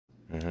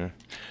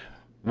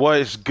What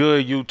is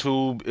good,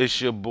 YouTube? It's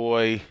your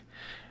boy,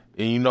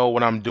 and you know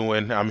what I'm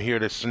doing. I'm here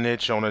to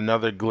snitch on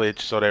another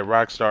glitch so that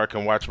Rockstar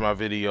can watch my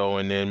video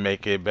and then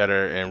make it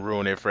better and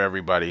ruin it for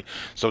everybody.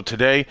 So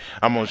today,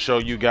 I'm going to show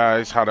you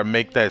guys how to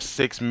make that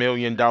 $6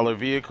 million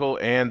vehicle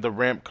and the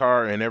ramp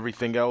car and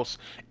everything else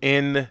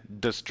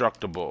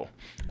indestructible.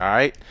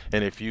 Alright?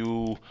 And if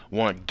you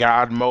want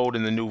God mode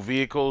in the new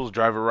vehicles,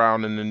 drive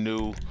around in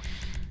the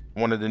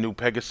one of the new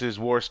Pegasus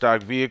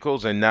Warstock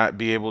vehicles and not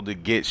be able to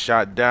get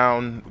shot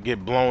down,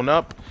 get blown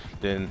up,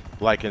 then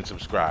like and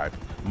subscribe.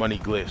 Money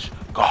glitch.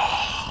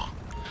 Gah.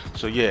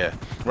 So yeah,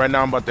 right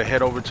now I'm about to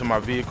head over to my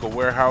vehicle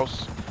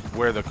warehouse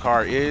where the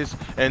car is,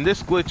 and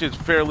this glitch is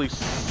fairly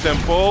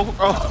simple.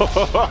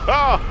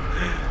 Oh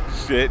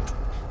shit.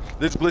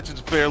 This glitch is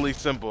fairly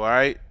simple,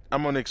 alright?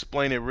 I'm gonna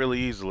explain it really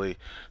easily.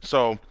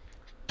 So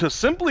to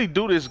simply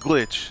do this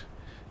glitch,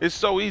 it's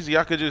so easy,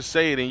 I could just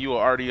say it and you will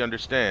already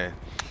understand.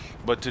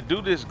 But to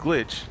do this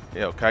glitch,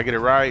 yo, can I get a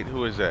ride?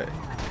 Who is that?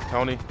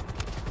 Tony?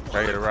 Can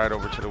I get a ride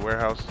over to the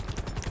warehouse?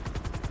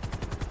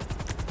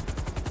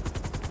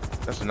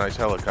 That's a nice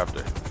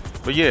helicopter.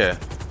 But yeah,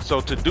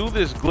 so to do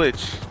this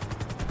glitch,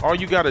 all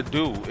you gotta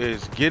do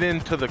is get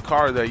into the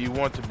car that you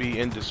want to be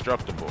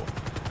indestructible.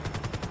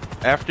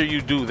 After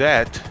you do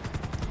that,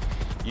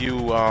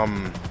 you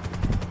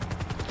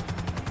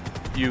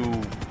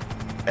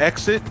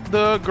exit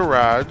the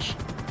garage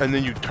and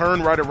then you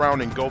turn right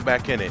around and go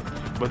back in it.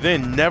 But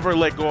then never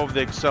let go of the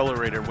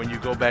accelerator when you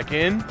go back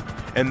in,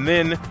 and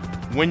then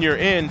when you're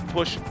in,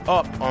 push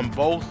up on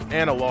both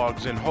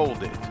analogs and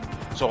hold it.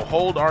 So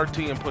hold RT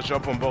and push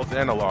up on both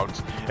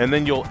analogs, and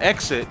then you'll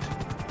exit,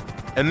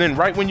 and then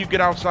right when you get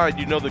outside,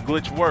 you know the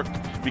glitch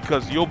worked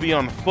because you'll be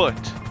on foot,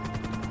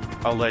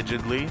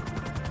 allegedly,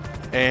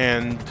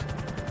 and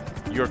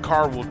your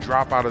car will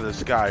drop out of the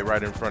sky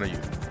right in front of you.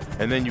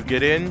 And then you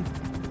get in,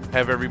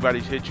 have everybody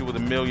hit you with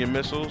 1,000,000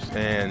 missiles,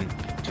 and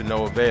to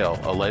no avail,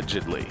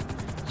 allegedly.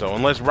 So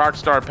unless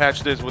Rockstar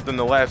patched this within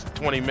the last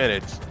 20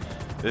 minutes,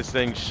 this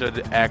thing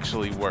should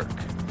actually work.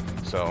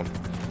 So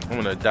I'm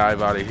gonna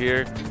dive out of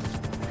here.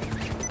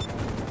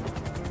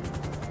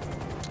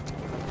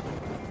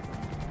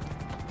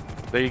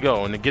 There you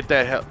go. And to get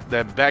that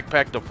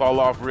backpack to fall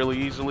off really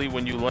easily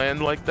when you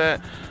land like that,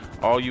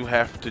 all you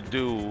have to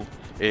do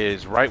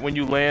is right when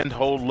you land,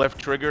 hold left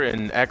trigger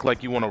and act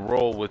like you want to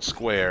roll with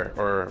square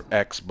or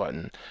X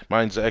button.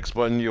 Mine's the X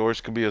button,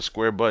 yours could be a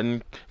square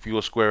button if you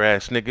a square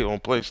ass nigga on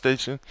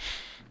PlayStation.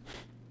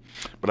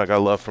 But I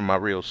got love for my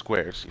real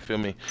squares, you feel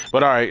me?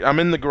 But alright, I'm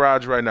in the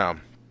garage right now.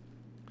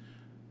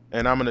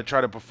 And I'm gonna try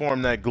to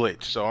perform that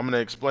glitch. So I'm gonna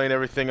explain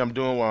everything I'm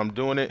doing while I'm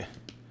doing it,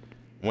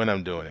 when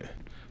I'm doing it.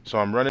 So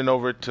I'm running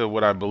over to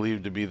what I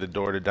believe to be the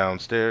door to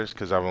downstairs,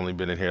 because I've only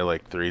been in here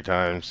like 3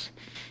 times,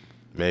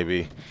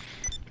 maybe.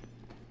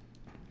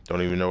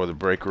 Don't even know where the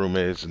break room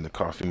is and the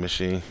coffee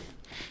machine.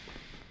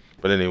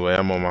 But anyway,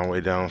 I'm on my way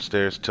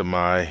downstairs to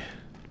my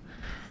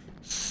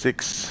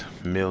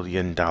 $6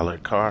 million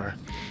car.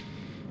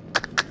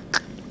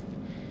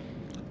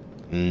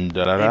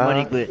 Da-da-da. Hey,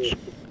 money glitch.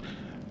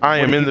 I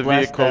am in the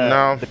vehicle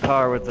now. The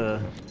car with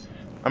the...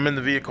 I'm in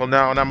the vehicle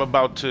now and I'm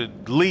about to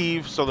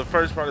leave. So the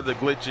first part of the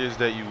glitch is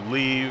that you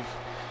leave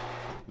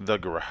the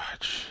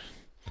garage.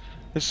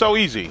 It's so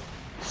easy.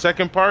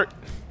 Second part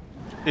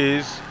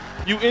is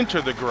you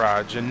enter the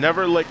garage and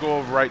never let go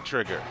of right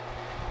trigger.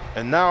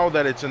 And now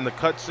that it's in the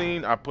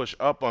cutscene, I push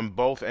up on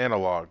both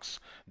analogs.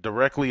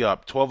 Directly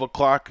up, 12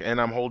 o'clock, and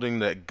I'm holding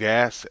the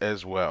gas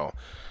as well.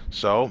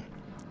 So,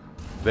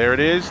 there it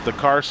is. The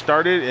car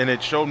started, and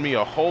it showed me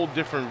a whole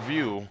different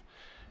view,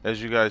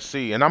 as you guys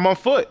see. And I'm on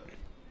foot.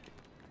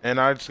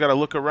 And I just gotta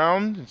look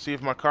around and see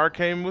if my car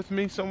came with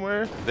me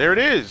somewhere. There it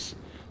is.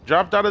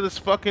 Dropped out of this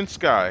fucking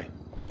sky.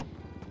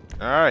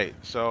 Alright,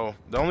 so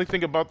the only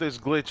thing about this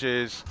glitch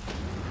is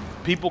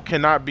people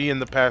cannot be in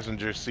the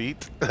passenger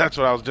seat. That's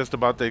what I was just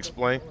about to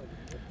explain.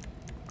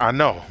 I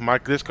know.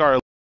 This car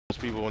allows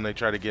people when they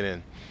try to get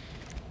in.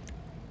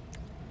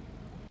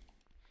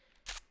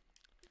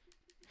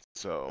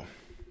 So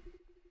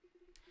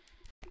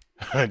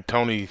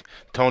Tony's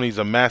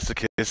a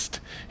masochist.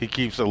 He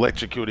keeps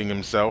electrocuting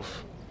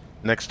himself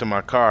next to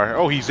my car.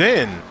 Oh, he's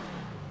in.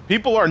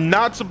 People are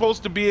not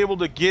supposed to be able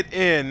to get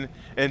in,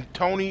 and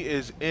Tony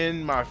is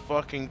in my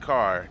fucking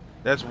car.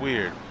 That's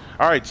weird.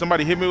 Alright,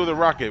 somebody hit me with a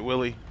rocket,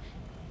 Willie.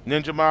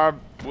 Ninja Mob,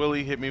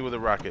 Willie, hit me with a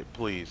rocket,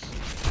 please.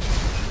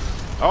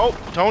 Oh,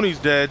 Tony's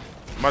dead.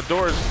 My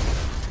door's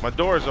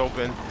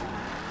open.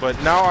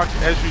 But now,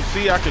 as you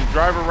see, I can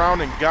drive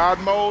around in God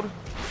mode.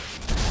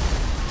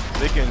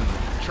 They can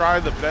try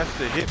the best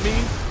to hit me,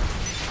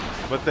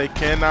 but they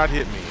cannot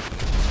hit me.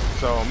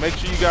 So make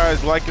sure you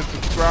guys like and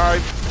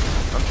subscribe.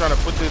 I'm trying to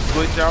put this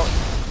glitch out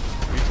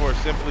before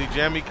Simply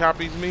Jammy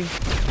copies me.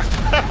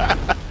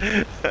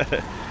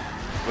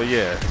 But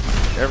yeah,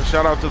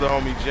 shout out to the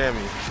homie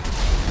Jammy.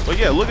 But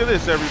yeah, look at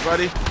this,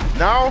 everybody.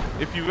 Now,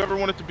 if you've ever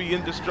wanted to be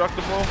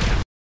indestructible,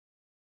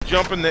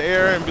 jump in the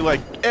air and be like,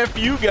 F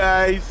you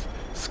guys,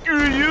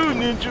 screw you,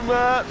 Ninja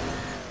Mob.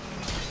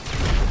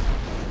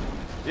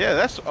 Yeah,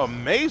 that's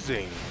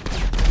amazing.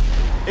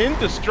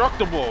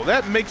 Indestructible.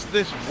 That makes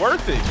this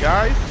worth it,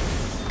 guys.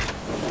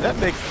 That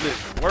makes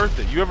this worth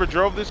it. You ever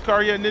drove this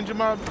car yet, Ninja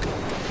Mob?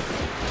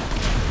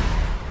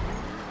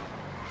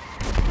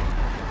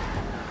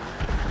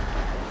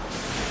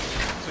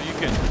 So you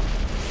can,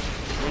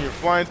 when you're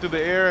flying through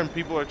the air and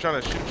people are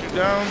trying to shoot you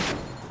down,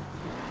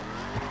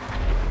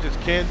 you just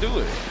can't do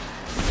it.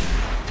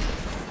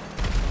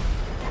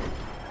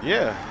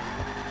 Yeah.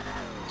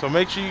 So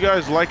make sure you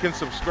guys like and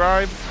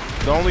subscribe.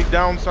 The only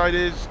downside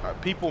is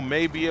people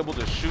may be able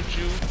to shoot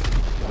you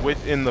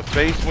in the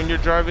face when you're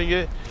driving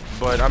it.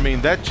 But I mean,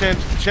 that chance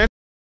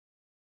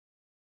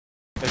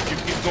if you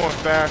keep going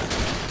fast,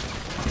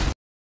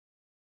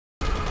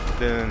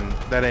 then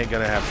that ain't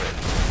gonna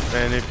happen.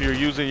 And if you're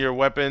using your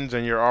weapons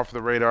and you're off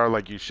the radar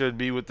like you should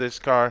be with this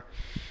car,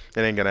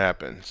 it ain't gonna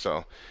happen.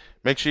 So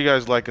make sure you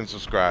guys like and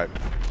subscribe.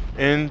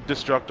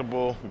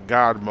 Indestructible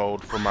God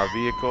mode for my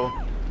vehicle.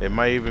 It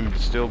might even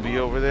still be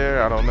over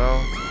there. I don't know.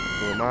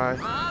 Who am I?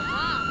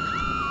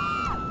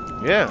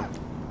 Yeah.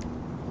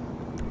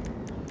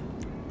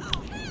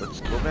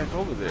 Let's go back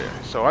over there.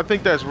 So I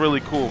think that's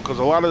really cool because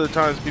a lot of the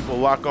times people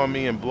lock on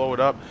me and blow it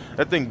up.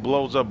 That thing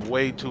blows up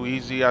way too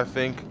easy, I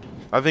think.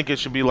 I think it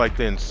should be like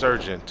the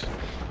Insurgent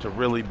to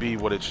really be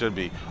what it should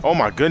be. Oh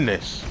my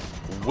goodness.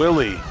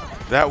 Willie.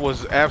 That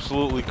was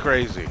absolutely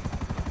crazy.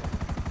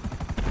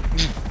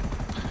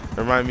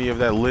 Remind me of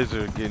that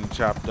lizard getting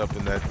chopped up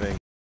in that thing.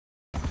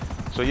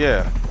 So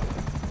yeah,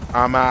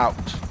 I'm out.